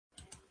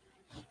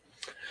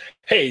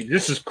Hey,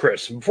 this is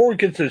Chris. Before we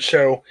get to the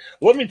show,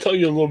 let me tell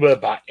you a little bit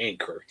about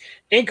Anchor.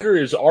 Anchor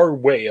is our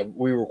way of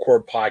we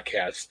record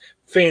podcasts.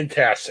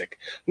 Fantastic.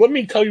 Let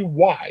me tell you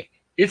why.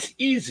 It's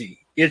easy.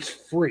 It's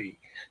free.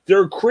 There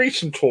are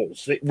creation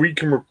tools that where you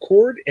can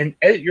record and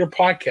edit your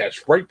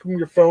podcast right from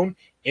your phone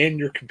and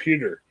your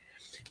computer.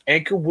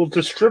 Anchor will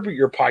distribute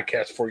your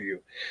podcast for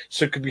you,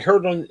 so it can be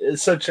heard on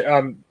such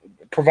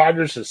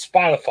providers as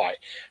Spotify,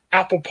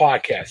 Apple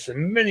Podcasts,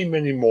 and many,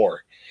 many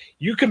more.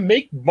 You can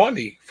make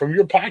money from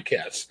your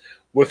podcast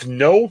with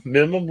no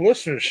minimum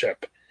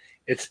listenership.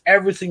 It's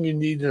everything you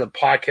need in a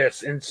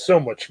podcast and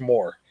so much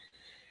more.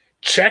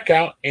 Check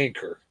out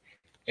Anchor,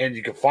 and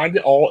you can find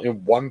it all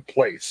in one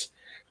place.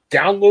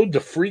 Download the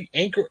free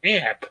Anchor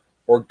app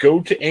or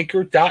go to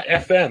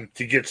anchor.fm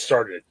to get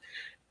started.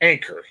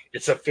 Anchor,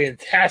 it's a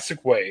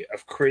fantastic way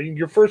of creating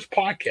your first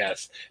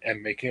podcast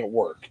and making it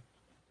work.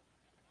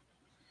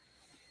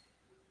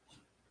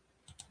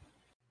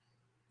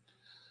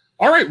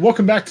 All right,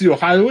 welcome back to the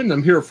Ohioan.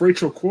 I'm here with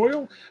Rachel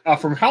Coyle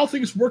from How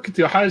Things Work at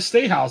the Ohio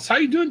State House. How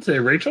are you doing today,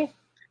 Rachel?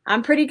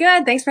 I'm pretty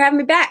good. Thanks for having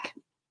me back.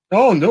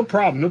 Oh, no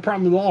problem. No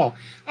problem at all.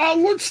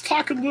 Let's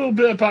talk a little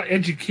bit about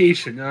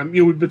education.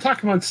 We've been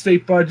talking about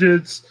state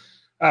budgets.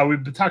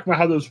 We've been talking about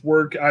how those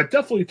work.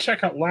 Definitely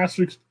check out last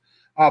week's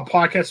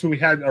podcast when we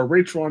had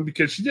Rachel on,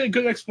 because she did a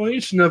good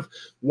explanation of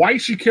why you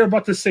should care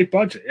about the state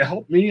budget. It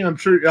helped me. I'm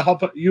sure it'll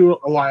help you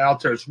a lot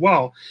out there as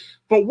well.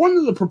 But one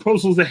of the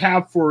proposals they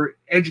have for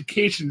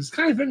education is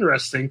kind of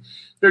interesting.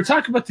 They're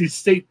talking about these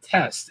state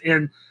tests.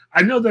 And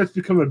I know that's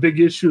become a big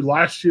issue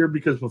last year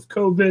because with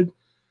COVID,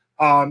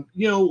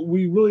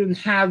 we really didn't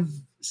have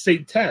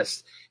state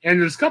tests. And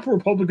there's a couple of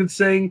Republicans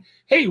saying,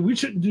 hey, we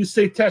shouldn't do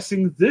state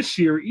testing this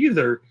year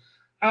either.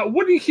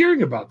 What are you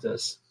hearing about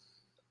this?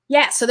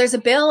 Yeah, so there's a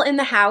bill in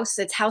the House.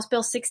 It's House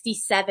Bill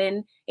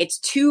 67. It's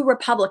two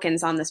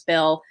Republicans on this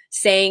bill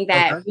saying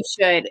that we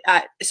should.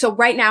 So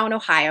right now in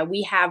Ohio,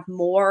 we have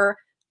more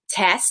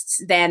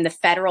tests than the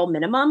federal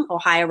minimum.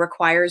 Ohio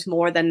requires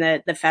more than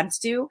the feds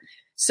do.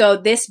 So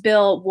this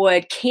bill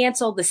would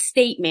cancel the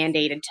state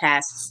mandated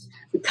tests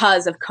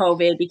because of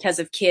COVID, because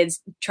of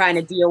kids trying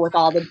to deal with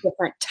all the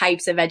different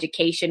types of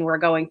education we're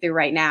going through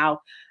right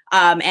now.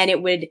 And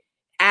it would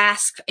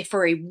ask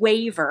for a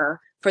waiver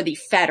for the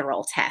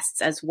federal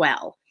tests as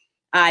well.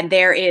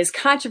 There is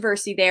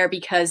controversy there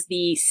because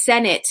the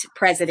Senate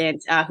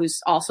president,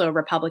 who's also a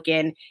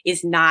Republican,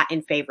 is not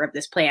in favor of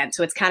this plan.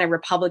 So it's kind of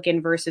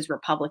Republican versus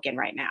Republican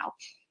right now.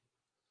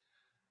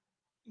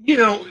 You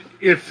know,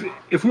 if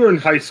we were in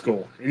high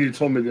school and you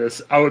told me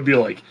this, I would be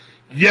like,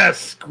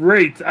 yes,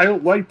 great. I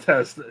don't like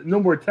tests. No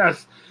more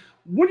tests.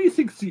 What do you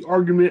think is the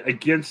argument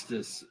against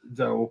this,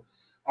 though?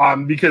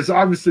 Because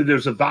obviously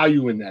there's a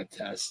value in that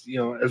test,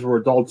 as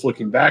we're adults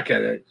looking back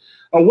at it.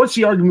 What's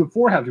the argument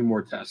for having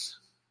more tests?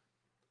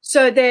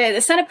 So the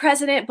Senate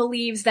president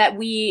believes that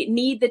we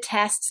need the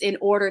tests in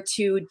order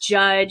to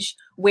judge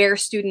where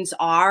students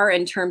are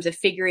in terms of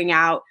figuring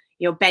out,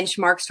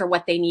 benchmarks for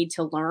what they need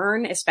to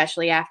learn,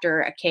 especially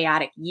after a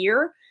chaotic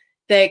year.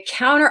 The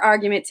counter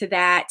argument to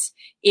that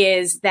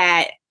is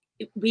that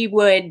we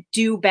would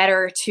do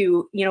better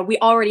to, we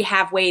already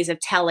have ways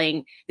of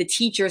telling. The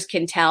teachers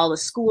can tell, the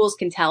schools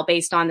can tell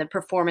based on the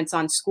performance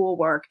on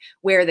schoolwork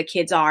where the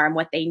kids are and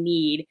what they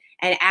need.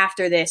 And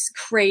after this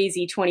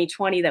crazy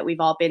 2020 that we've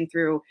all been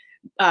through,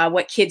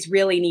 what kids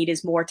really need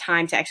is more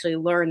time to actually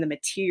learn the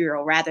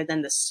material rather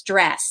than the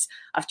stress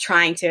of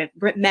trying to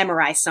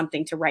memorize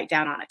something to write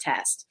down on a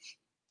test.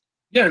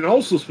 Yeah, and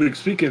also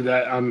speaking of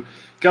that,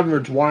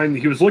 Governor DeWine,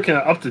 he was looking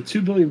at up to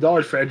 $2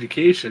 billion for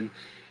education.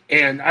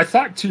 And I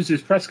thought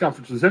Tuesday's press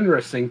conference was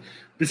interesting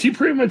because he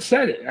pretty much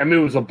said it. I mean,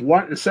 it was a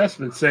blunt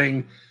assessment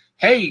saying,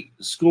 hey,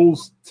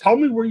 schools, tell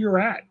me where you're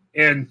at.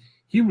 And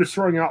he was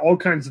throwing out all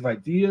kinds of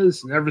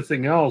ideas and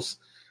everything else.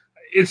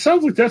 It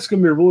sounds like that's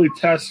going to be a really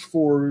test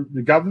for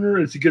the governor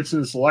as he gets in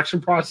this election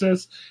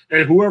process,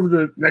 and whoever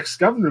the next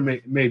governor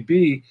may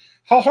be.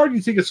 How hard do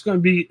you think it's going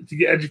to be to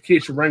get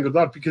education wrangled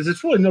up? Because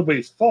it's really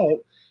nobody's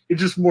fault.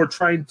 It's just more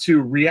trying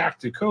to react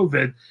to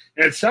COVID.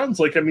 And it sounds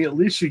like, at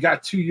least you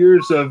got 2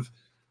 years of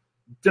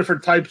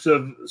different types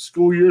of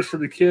school years for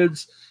the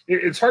kids.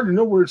 It's hard to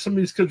know where some of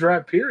these kids are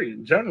at, period,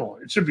 in general.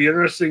 It should be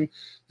interesting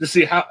to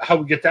see how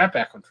we get that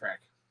back on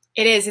track.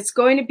 It is. It's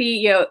going to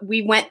be,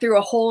 we went through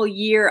a whole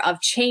year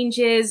of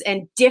changes,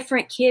 and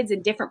different kids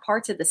in different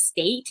parts of the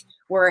state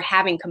were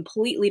having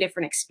completely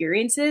different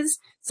experiences.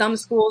 Some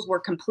schools were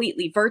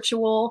completely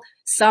virtual.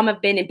 Some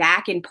have been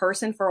back in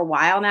person for a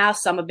while now.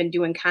 Some have been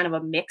doing kind of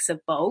a mix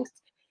of both.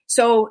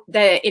 So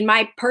in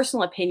my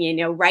personal opinion,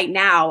 right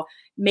now,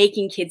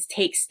 making kids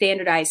take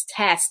standardized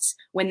tests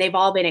when they've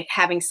all been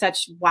having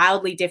such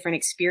wildly different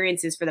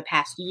experiences for the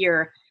past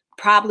year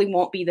probably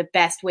won't be the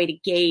best way to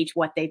gauge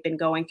what they've been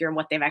going through and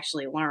what they've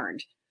actually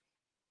learned.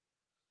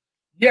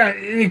 Yeah,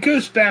 and it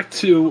goes back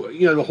to,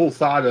 the whole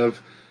thought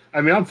of,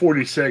 I'm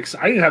 46.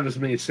 I didn't have as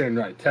many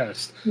standardized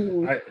tests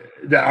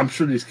that I'm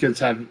sure these kids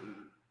have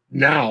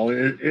now.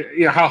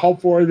 How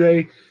helpful are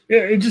they?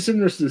 It's just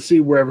interesting to see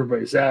where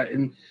everybody's at.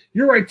 And,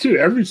 you're right too.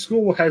 Every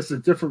school has a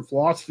different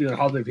philosophy on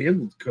how they've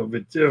handled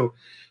COVID too.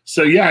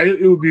 So yeah,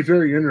 it would be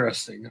very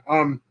interesting.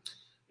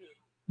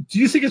 Do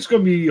you think it's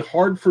going to be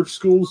hard for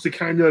schools to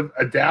kind of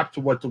adapt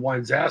to what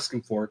DeWine's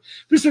asking for?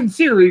 Because in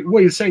theory,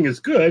 what he's saying is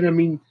good. I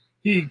mean,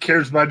 he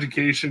cares about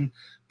education,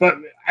 but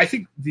I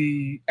think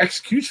the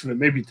execution of it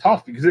may be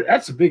tough because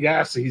that's a big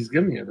ask that he's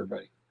giving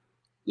everybody.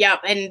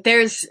 Yep. And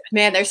there's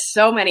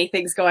so many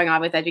things going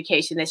on with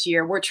education this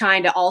year. We're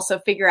trying to also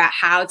figure out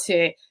how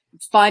to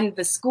fund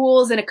the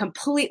schools in a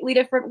completely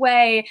different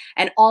way.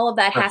 And all of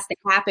that has to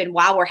happen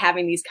while we're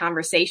having these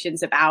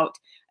conversations about,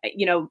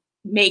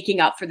 making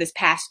up for this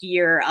past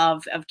year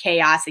of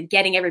chaos and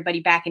getting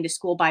everybody back into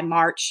school by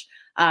March.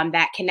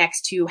 That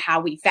connects to how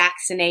we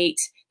vaccinate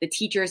the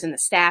teachers and the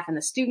staff and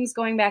the students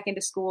going back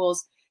into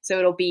schools. So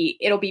it'll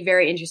be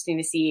very interesting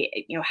to see,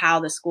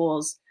 how the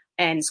schools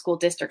and school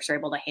districts are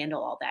able to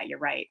handle all that. You're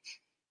right.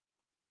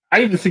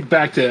 I even think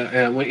back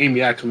to when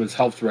Amy Ackerman was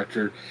health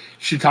director.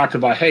 She talked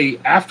about, hey,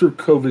 after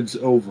COVID's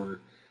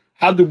over,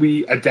 how do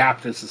we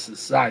adapt as a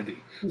society?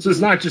 So it's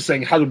not just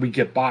saying how do we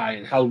get by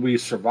and how do we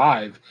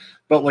survive,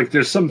 but like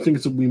there's some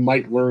things that we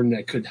might learn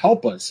that could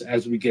help us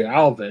as we get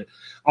out of it.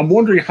 I'm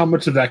wondering how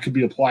much of that could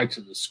be applied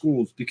to the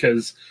schools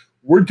because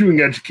we're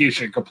doing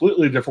education a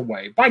completely different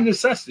way by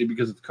necessity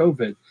because of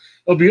COVID.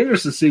 It'll be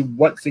interesting to see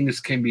what things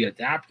can be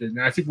adapted,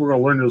 and I think we're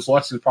going to learn those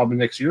lessons probably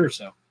next year or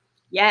so.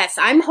 Yes,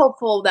 I'm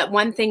hopeful that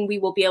one thing we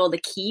will be able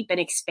to keep and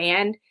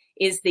expand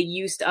is the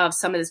use of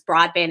some of this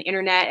broadband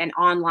internet and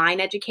online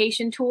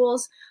education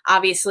tools.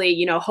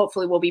 Obviously,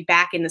 hopefully we'll be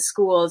back in the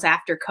schools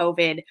after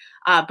COVID,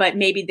 but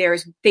maybe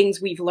there's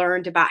things we've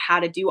learned about how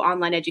to do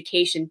online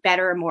education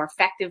better and more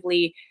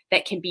effectively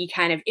that can be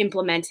kind of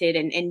implemented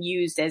and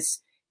used as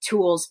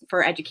tools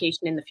for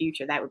education in the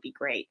future. That would be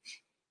great.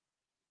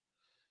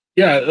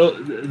 Yeah,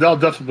 that'll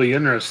definitely be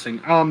interesting.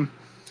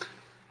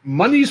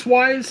 Monies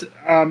wise,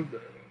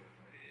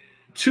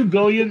 2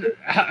 billion.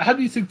 How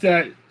do you think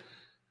that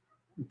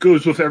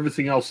goes with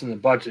everything else in the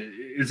budget?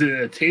 Is it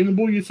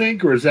attainable? You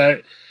think, or is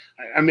that?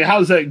 I mean, how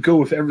does that go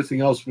with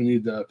everything else we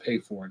need to pay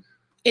for?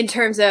 In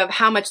terms of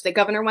how much the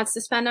governor wants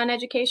to spend on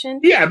education?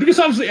 Yeah, because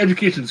obviously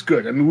education's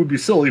good. I mean, it would be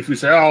silly if we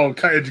say, oh,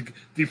 kind of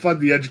defund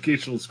the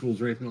educational schools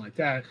or anything like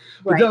that.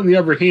 But then on the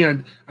other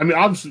hand, I mean,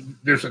 obviously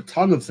there's a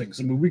ton of things.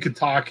 I mean, we could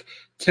talk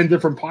 10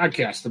 different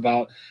podcasts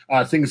about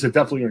things that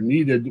definitely are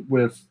needed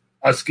with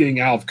us getting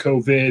out of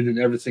COVID and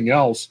everything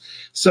else.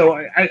 So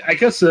I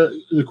guess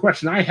the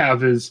question I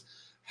have is,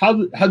 how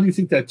do you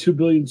think that $2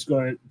 billion is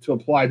going to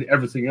apply to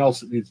everything else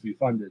that needs to be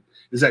funded?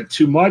 Is that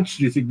too much?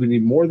 Do you think we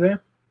need more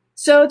there?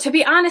 So to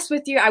be honest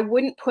with you, I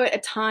wouldn't put a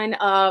ton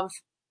of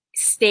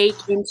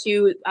stake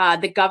into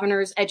the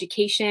governor's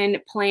education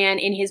plan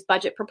in his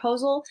budget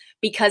proposal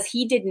because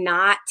he did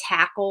not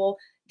tackle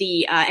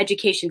the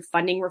education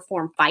funding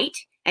reform fight.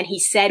 And he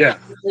said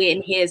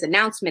in his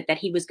announcement that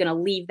he was going to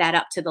leave that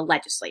up to the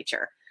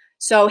legislature.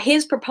 So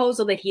his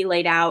proposal that he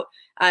laid out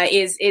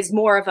is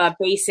more of a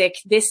basic,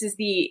 this is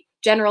the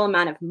general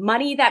amount of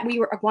money that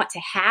we want to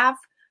have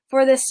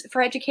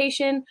for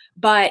education,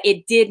 but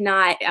it did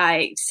not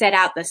set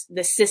out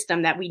the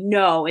system that we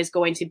know is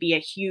going to be a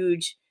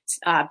huge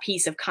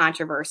piece of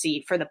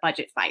controversy for the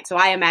budget fight. So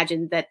I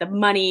imagine that the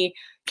money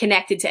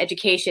connected to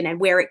education and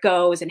where it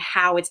goes and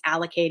how it's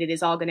allocated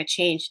is all going to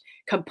change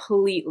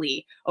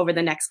completely over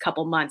the next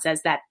couple months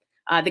as that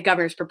the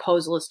governor's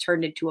proposal is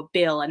turned into a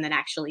bill and then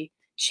actually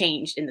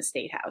changed in the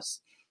state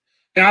house.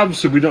 And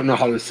obviously, we don't know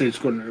how the state's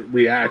going to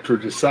react or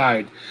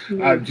decide.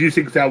 Mm-hmm. Do you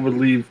think that would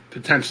leave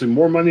potentially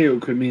more money,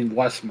 or could mean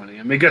less money?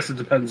 I mean, I guess it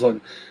depends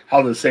on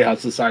how the state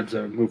house decides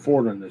to move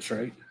forward on this,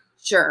 right?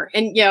 Sure.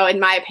 And, in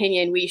my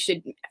opinion, we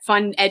should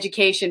fund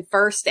education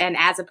first and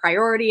as a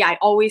priority. I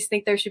always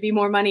think there should be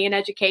more money in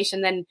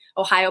education than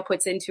Ohio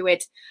puts into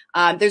it.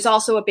 There's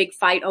also a big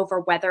fight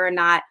over whether or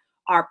not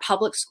our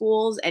public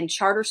schools and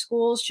charter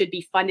schools should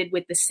be funded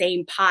with the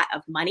same pot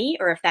of money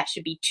or if that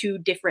should be two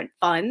different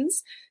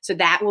funds. So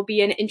that will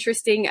be an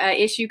interesting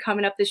issue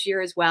coming up this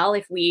year as well.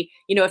 If we,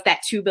 if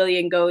that $2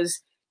 billion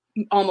goes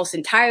almost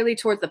entirely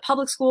towards the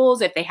public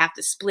schools, if they have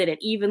to split it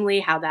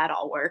evenly, how that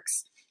all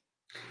works.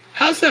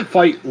 How's that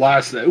fight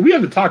last? We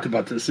haven't talked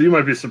about this, so you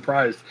might be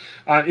surprised.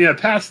 In a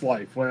past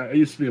life, when I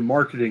used to be in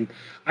marketing,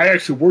 I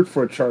actually worked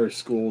for a charter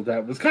school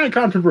that was kind of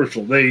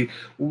controversial. They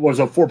was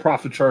a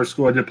for-profit charter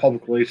school. I did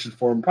public relations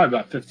for them probably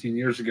about 15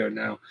 years ago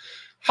now.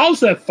 How's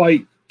that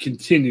fight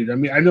continued? I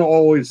mean, I know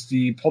always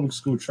the public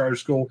school charter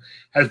school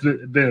has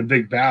been a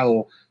big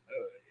battle.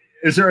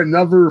 Is there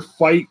another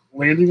fight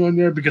landing on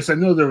there? Because I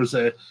know there was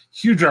a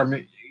huge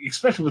argument,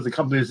 especially with the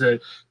companies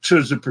that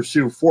chose to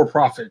pursue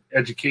for-profit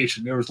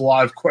education. There was a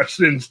lot of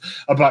questions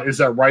about, is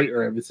that right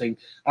or everything.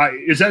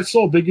 Is that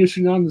still a big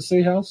issue now in the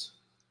State House?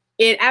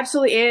 It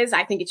absolutely is.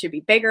 I think it should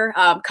be bigger.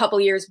 A couple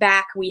years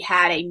back, we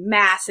had a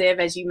massive,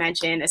 as you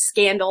mentioned, a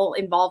scandal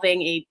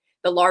involving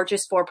the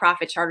largest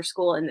for-profit charter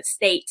school in the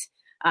state,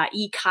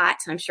 ECOT.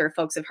 I'm sure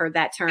folks have heard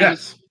that term.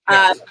 Yes.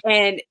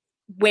 And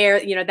where,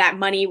 that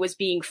money was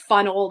being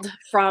funneled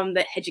from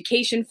the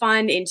education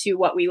fund into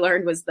what we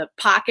learned was the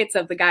pockets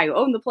of the guy who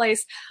owned the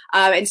place.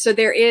 And so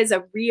there's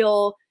a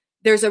real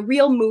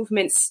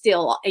movement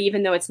still,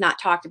 even though it's not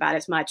talked about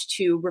as much,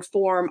 to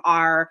reform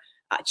our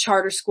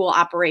charter school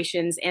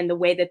operations and the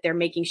way that they're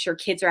making sure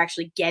kids are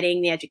actually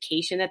getting the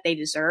education that they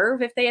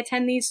deserve if they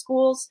attend these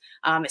schools,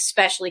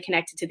 especially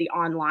connected to the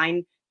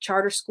online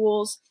charter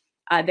schools.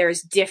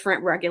 There's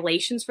different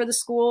regulations for the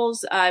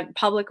schools,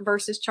 public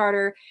versus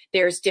charter.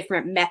 There's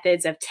different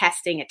methods of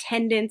testing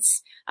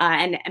attendance,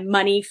 and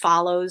money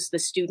follows the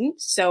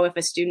student. So if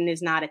a student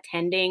is not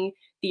attending,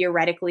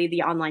 theoretically,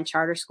 the online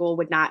charter school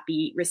would not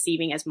be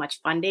receiving as much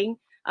funding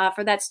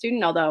for that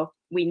student, although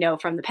we know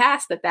from the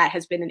past that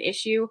has been an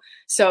issue.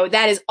 So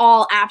that is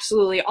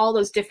absolutely all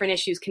those different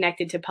issues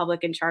connected to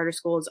public and charter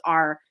schools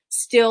are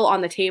still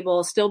on the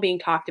table, still being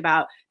talked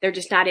about. They're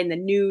just not in the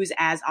news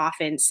as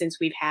often since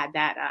we've had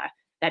that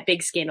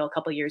big scandal a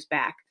couple years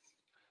back.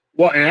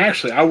 Well, and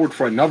actually, I worked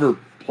for another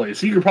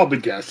place. You could probably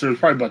guess. There's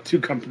probably about 2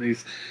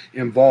 companies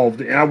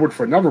involved, and I worked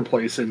for another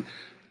place, and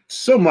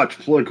so much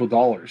political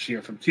dollars,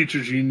 from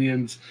teachers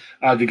unions.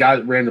 The guy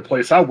that ran the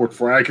place I worked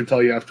for, I can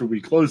tell you after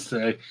we closed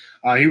today,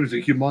 he was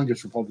a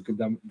humongous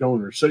Republican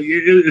donor. So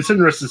it's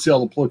interesting to see all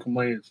the political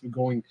money that's been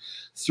going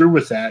through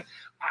with that.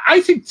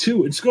 I think,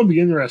 too, it's going to be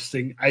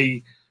interesting.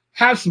 I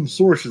have some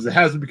sources. It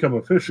hasn't become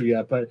official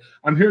yet, but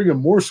I'm hearing of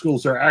more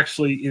schools that are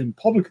actually in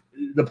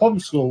the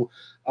public school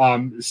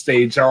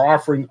stage are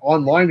offering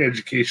online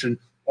education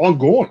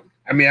ongoing.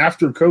 I mean,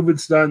 after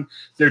COVID's done,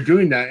 they're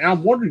doing that. And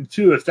I'm wondering,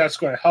 too, if that's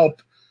going to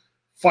help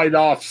fight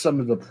off some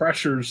of the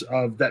pressures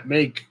that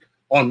make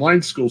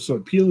online schools so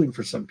appealing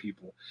for some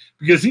people.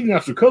 Because even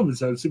after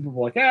COVID's done, some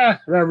people are like, I'd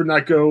rather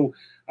not go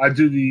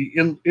do the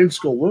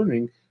in-school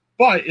learning.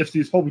 But if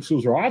these public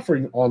schools are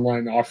offering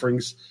online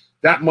offerings,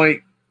 that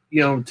might,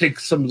 take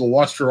some of the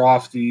luster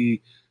off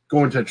the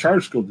going to a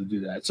charter school to do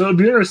that. So it'd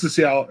be interesting to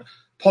see how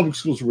public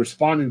schools are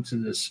responding to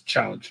this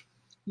challenge.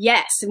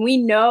 Yes, and we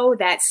know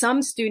that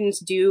some students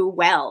do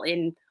well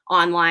in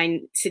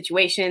online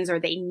situations,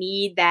 or they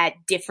need that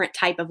different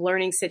type of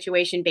learning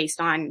situation based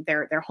on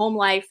their home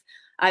life.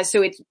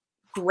 So it's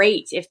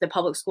great if the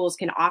public schools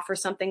can offer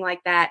something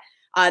like that.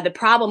 The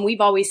problem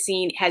we've always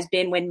seen has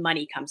been when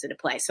money comes into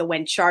play. So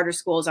when charter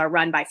schools are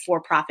run by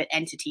for-profit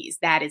entities,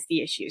 that is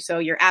the issue. So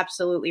you're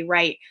absolutely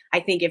right. I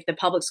think if the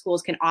public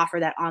schools can offer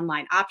that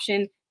online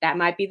option, that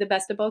might be the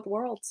best of both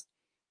worlds.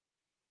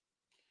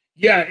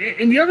 Yeah,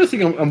 and the other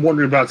thing I'm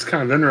wondering about is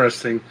kind of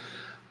interesting.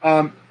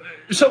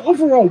 So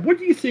overall, what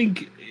do you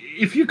think,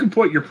 if you could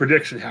put your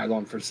prediction hat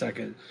on for a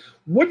second,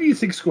 what do you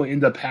think is going to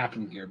end up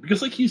happening here?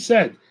 Because like you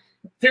said,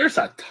 there's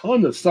a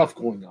ton of stuff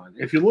going on.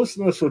 If you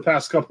listen to us for the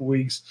past couple of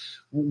weeks,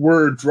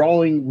 we're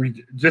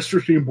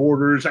redistricting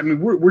borders. I mean,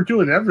 we're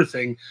doing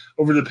everything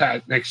over the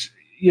past next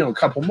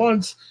couple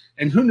months,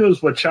 and who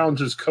knows what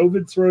challenges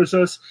COVID throws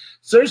us.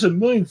 So there's a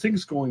million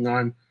things going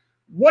on.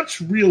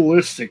 What's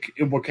realistic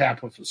in what can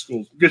happen with the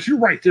schools? Because you're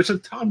right, there's a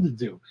ton to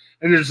do,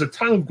 and there's a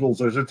ton of goals.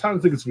 There's a ton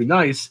of things to be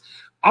nice.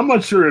 I'm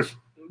not sure if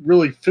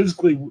really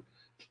physically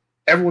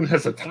everyone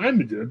has the time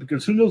to do it,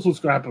 because who knows what's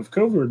going to happen with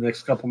COVID in the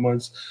next couple of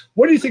months.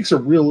 What do you think is a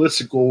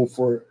realistic goal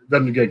for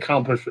them to get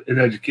accomplished in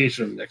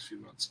education in the next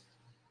few months?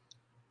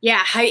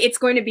 Yeah, it's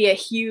going to be a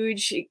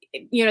huge,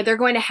 they're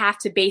going to have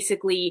to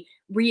basically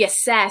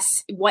reassess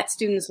what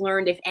students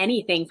learned, if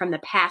anything, from the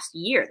past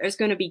year. There's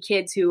going to be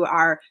kids who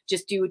are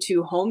just due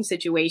to home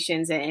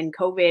situations and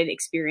COVID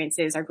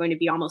experiences are going to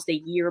be almost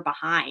a year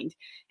behind.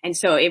 And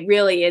so it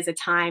really is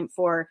it's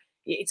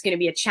going to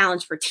be a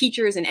challenge for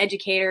teachers and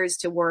educators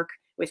to work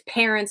with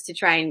parents to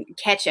try and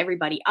catch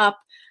everybody up.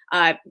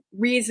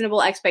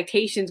 Reasonable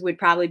expectations would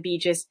probably be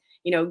just,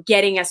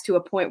 getting us to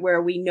a point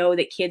where we know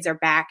that kids are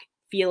back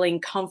feeling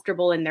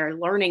comfortable in their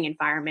learning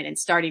environment and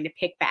starting to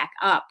pick back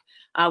up,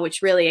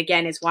 which really,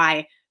 again, is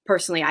why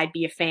personally I'd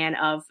be a fan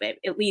of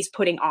at least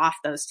putting off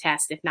those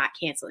tests, if not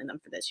canceling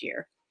them for this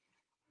year.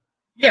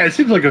 Yeah, it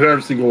seems like with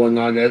everything going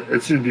on,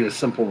 it seems to be a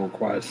simple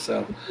request.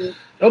 So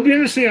it'll be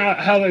interesting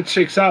how that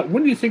shakes out.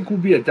 When do you think will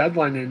be a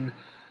deadline in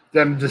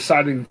them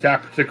deciding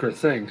that particular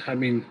thing? I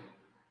mean,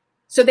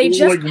 so they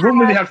just when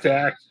would they have to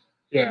act?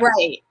 Yeah.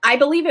 Right. I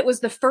believe it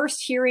was the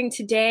first hearing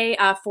today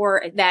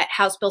for that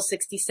House Bill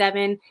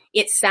 67.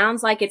 It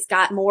sounds like it's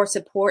got more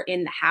support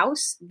in the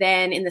House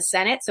than in the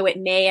Senate, so it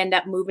may end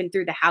up moving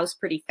through the House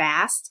pretty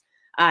fast,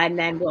 and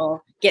then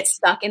we'll get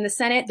stuck in the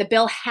Senate. The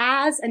bill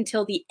has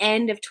until the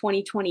end of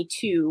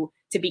 2022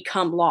 to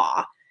become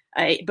law,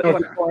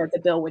 before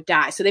the bill would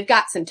die. So they've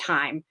got some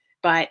time,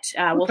 but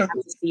we'll have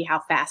to see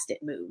how fast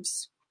it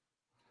moves.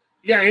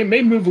 Yeah, it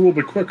may move a little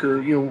bit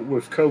quicker,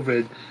 with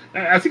COVID.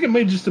 I think it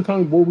may just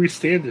depend on where we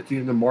stand at the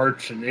end of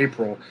March and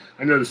April.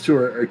 I know those two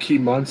are key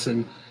months,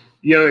 and,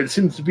 it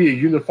seems to be a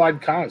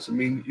unified cause. I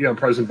mean,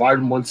 President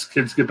Biden wants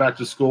kids to get back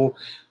to school.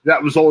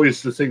 That was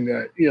always the thing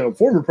that,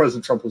 former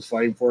President Trump was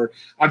fighting for.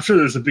 I'm sure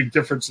there's a big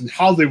difference in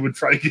how they would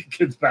try to get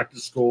kids back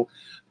to school.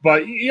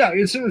 But, yeah,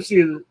 it's interesting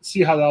to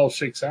see how that all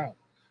shakes out.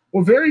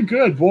 Well, very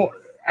good. Well,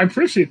 I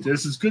appreciate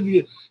this. It's good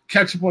to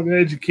catch up on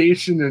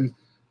education and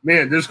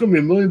man, there's going to be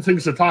a million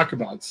things to talk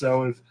about.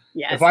 So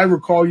Yes. if I ever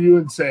call you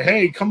and say,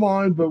 hey, come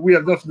on, but we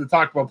have nothing to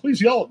talk about,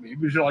 please yell at me,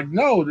 because you're like,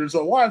 no, there's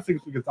a lot of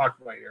things we can talk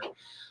about here.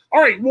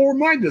 All right, well,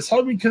 remind us,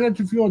 how do we connect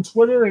with you on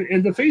Twitter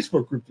and the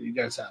Facebook group that you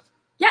guys have?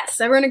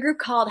 Yes, I run a group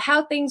called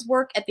How Things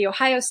Work at the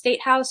Ohio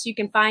State House. You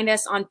can find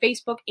us on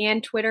Facebook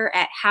and Twitter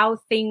at How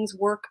Things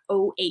Work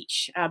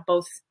OH,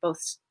 both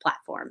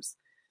platforms.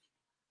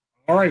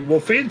 All right, well,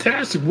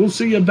 fantastic. We'll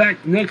see you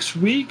back next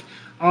week.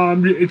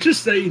 It's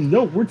just a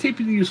note, we're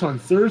taping these on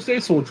Thursday,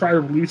 so we'll try to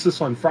release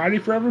this on Friday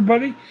for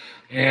everybody.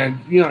 And,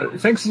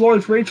 thanks as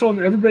always, Rachel, and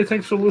everybody,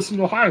 thanks for listening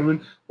to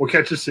Ohioan. We'll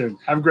catch you soon.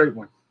 Have a great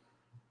one.